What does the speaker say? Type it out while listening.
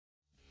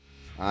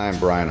I'm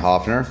Brian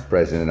Hoffner,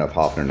 president of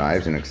Hoffner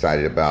Knives, and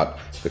excited about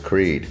the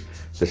Creed.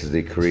 This is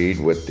the Creed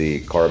with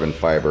the carbon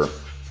fiber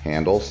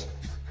handles.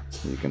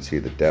 You can see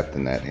the depth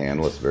in that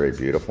handle. It's very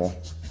beautiful,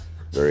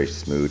 very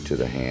smooth to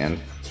the hand.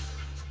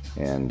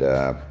 And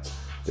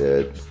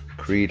the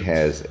Creed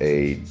has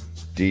a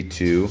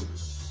D2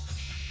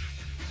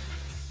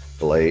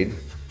 blade,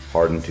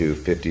 hardened to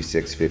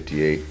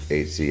 56-58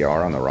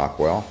 HCR on the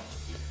Rockwell.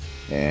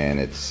 And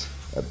it's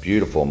a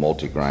beautiful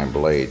multi-grind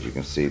blade. You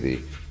can see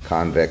the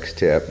convex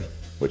tip,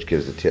 which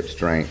gives the tip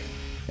strength,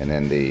 and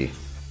then the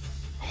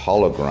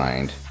hollow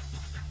grind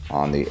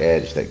on the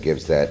edge that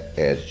gives that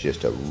edge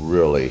just a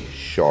really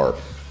sharp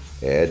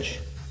edge.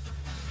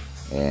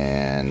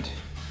 And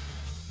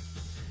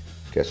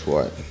guess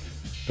what?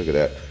 Look at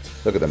that.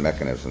 Look at the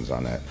mechanisms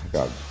on that.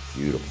 Look how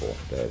beautiful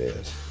that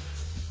is.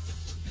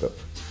 But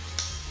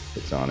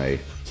it's on a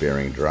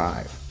bearing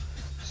drive,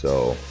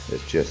 so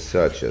it's just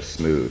such a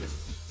smooth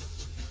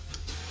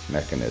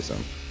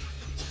mechanism.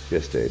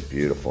 Just a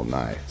beautiful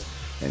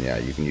knife. And yeah,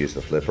 you can use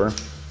the flipper,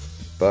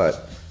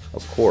 but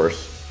of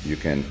course you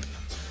can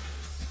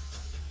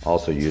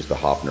also use the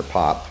Hoffner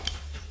pop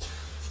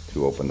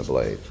to open the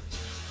blade,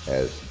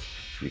 as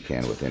you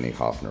can with any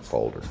Hoffner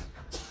folder.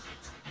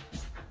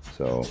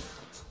 So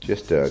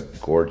just a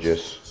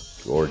gorgeous,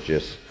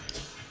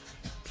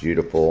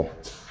 beautiful,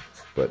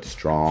 but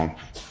strong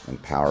and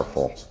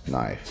powerful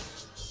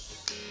knife,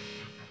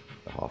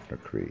 the Hoffner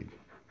Creed.